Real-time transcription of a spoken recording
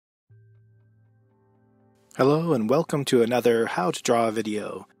Hello and welcome to another How to Draw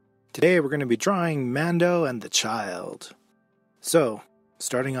video. Today we're going to be drawing Mando and the child. So,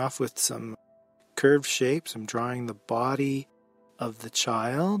 starting off with some curved shapes, I'm drawing the body of the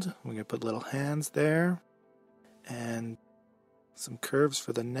child. We're going to put little hands there and some curves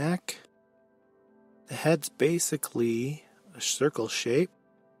for the neck. The head's basically a circle shape,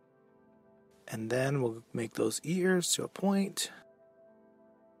 and then we'll make those ears to a point.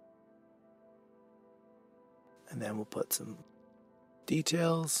 And then we'll put some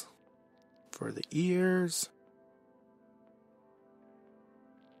details for the ears.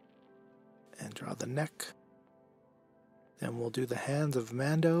 And draw the neck. Then we'll do the hands of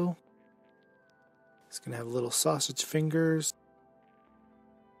Mando. He's going to have little sausage fingers.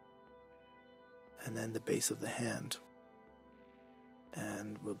 And then the base of the hand.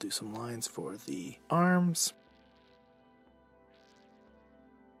 And we'll do some lines for the arms.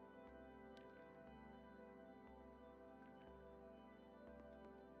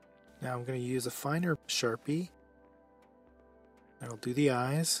 Now I'm going to use a finer Sharpie. I'll do the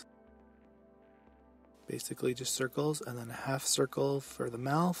eyes. Basically just circles, and then a half circle for the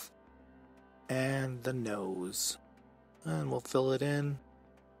mouth and the nose. And we'll fill it in,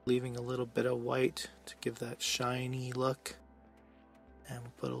 leaving a little bit of white to give that shiny look. And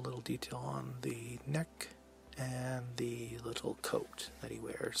we'll put a little detail on the neck and the little coat that he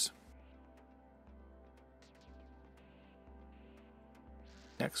wears.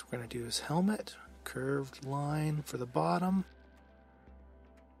 Next we're going to do his helmet, curved line for the bottom,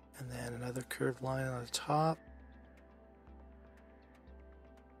 and then another curved line on the top.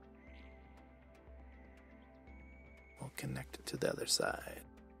 We'll connect it to the other side.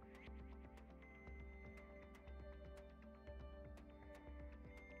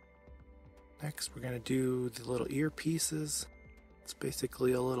 Next we're going to do the little ear pieces. It's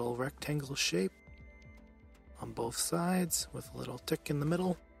basically a little rectangle shape on both sides with a little tick in the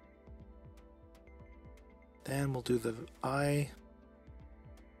middle. Then we'll do the eye,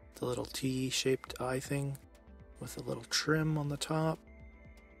 the little T-shaped eye thing with a little trim on the top.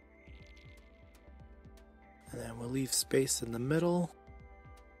 And then we'll leave space in the middle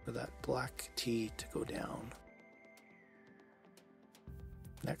for that black T to go down.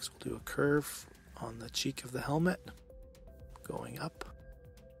 Next we'll do a curve on the cheek of the helmet going up.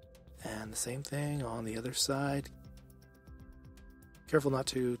 And the same thing on the other side. Careful not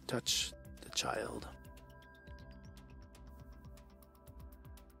to touch the child.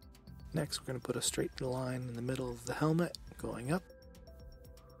 Next, we're going to put a straight line in the middle of the helmet going up.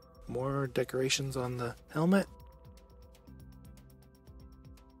 More decorations on the helmet.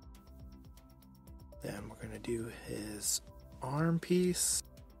 Then we're going to do his arm piece.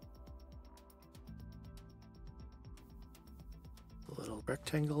 Little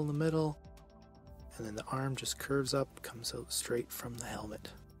rectangle in the middle, and then the arm just curves up, comes out straight from the helmet.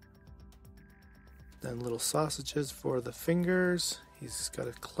 Then little sausages for the fingers. He's got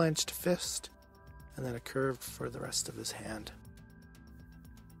a clenched fist, and then a curve for the rest of his hand.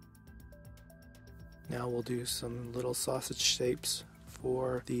 Now we'll do some little sausage shapes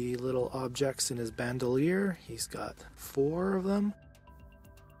for the little objects in his bandolier. He's got 4 of them.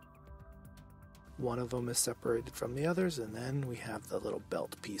 One of them is separated from the others, and then we have the little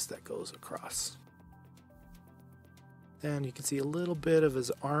belt piece that goes across. Then you can see a little bit of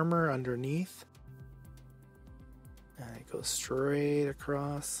his armor underneath. And it goes straight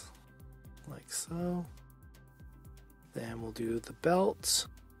across, like so. Then we'll do the belt.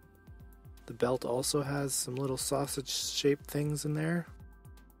 The belt also has some little sausage-shaped things in there.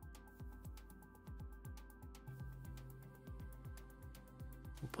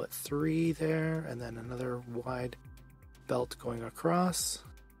 Put 3 there, and then another wide belt going across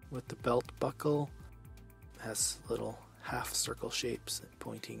with the belt buckle. It has little half circle shapes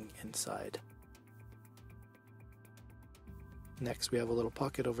pointing inside. Next we have a little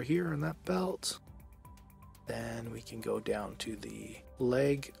pocket over here in that belt. Then we can go down to the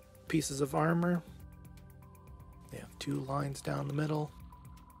leg pieces of armor. They have 2 lines down the middle,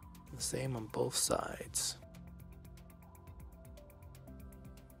 the same on both sides.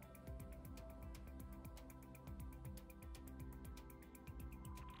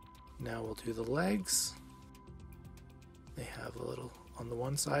 Now we'll do the legs. They have a little, on the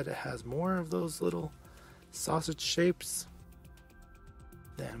one side it has more of those little sausage shapes.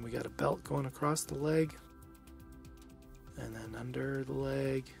 Then we got a belt going across the leg. And then under the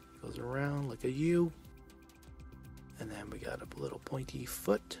leg, goes around like a U. And then we got a little pointy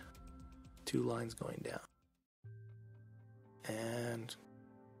foot. 2 lines going down. And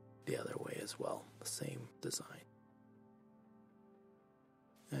the other way as well, the same design.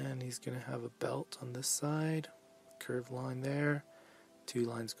 And he's going to have a belt on this side, curved line there, 2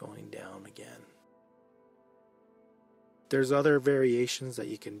 lines going down again. There's other variations that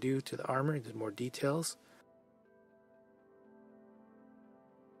you can do to the armor, there's more details.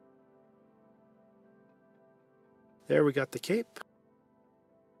 There we got the cape.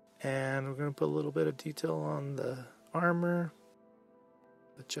 And we're going to put a little bit of detail on the armor,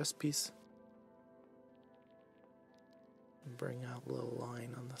 the chest piece. And bring out a little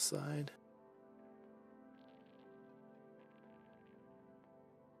line on the side.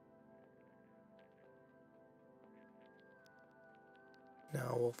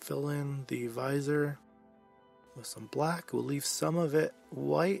 Now we'll fill in the visor with some black. We'll leave some of it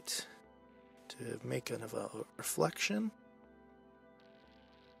white to make kind of a reflection.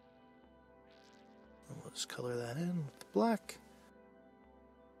 And we'll just color that in with black.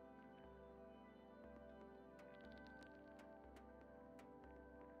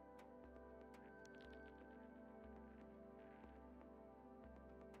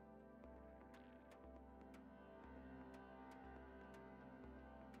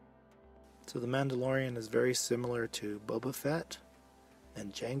 So the Mandalorian is very similar to Boba Fett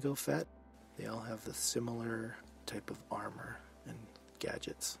and Jango Fett. They all have the similar type of armor and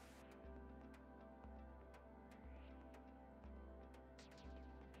gadgets.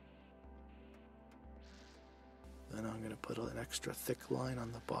 Then I'm going to put an extra thick line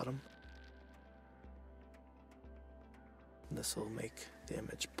on the bottom. This will make the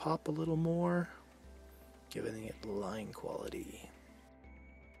image pop a little more, giving it line quality.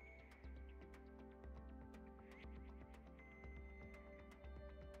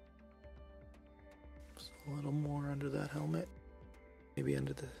 A little more under that helmet, maybe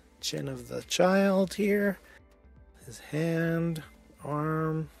under the chin of the child here, his hand,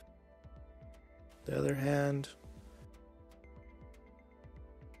 arm, the other hand.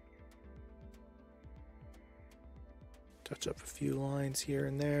 Touch up a few lines here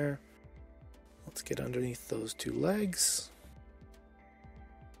and there. Let's get underneath those 2 legs.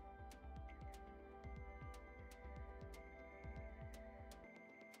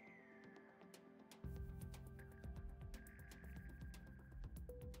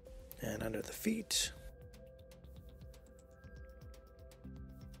 And under the feet.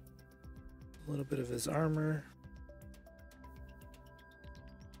 A little bit of his armor.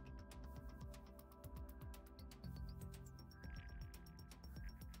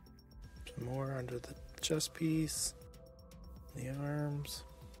 Some more under the chest piece, the arms,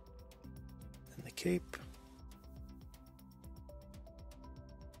 and the cape.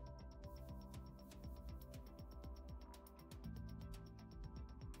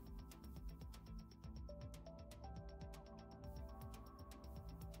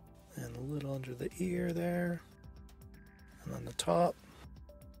 And a little under the ear there, and on the top.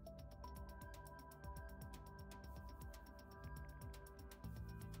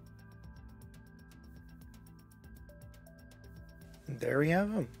 And there we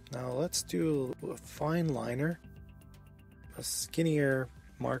have him. Now let's do a fine liner, a skinnier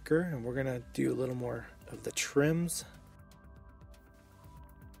marker, and we're going to do a little more of the trims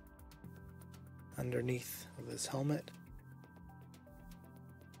underneath of his helmet.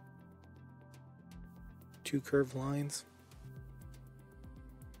 2 curved lines.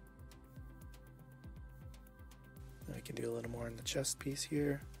 I can do a little more in the chest piece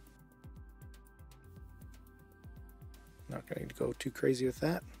here. Not going to go too crazy with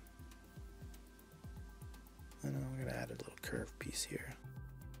that. And I'm going to add a little curved piece here.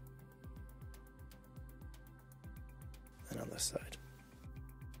 And on this side.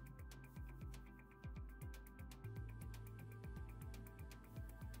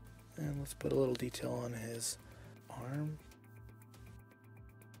 And let's put a little detail on his arm.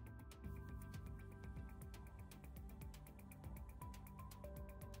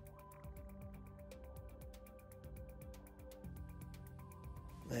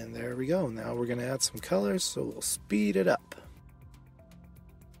 And there we go. Now we're going to add some colors, so we'll speed it up.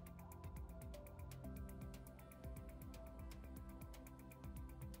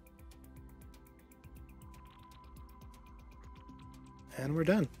 And we're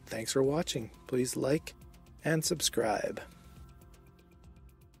done. Thanks for watching. Please like and subscribe.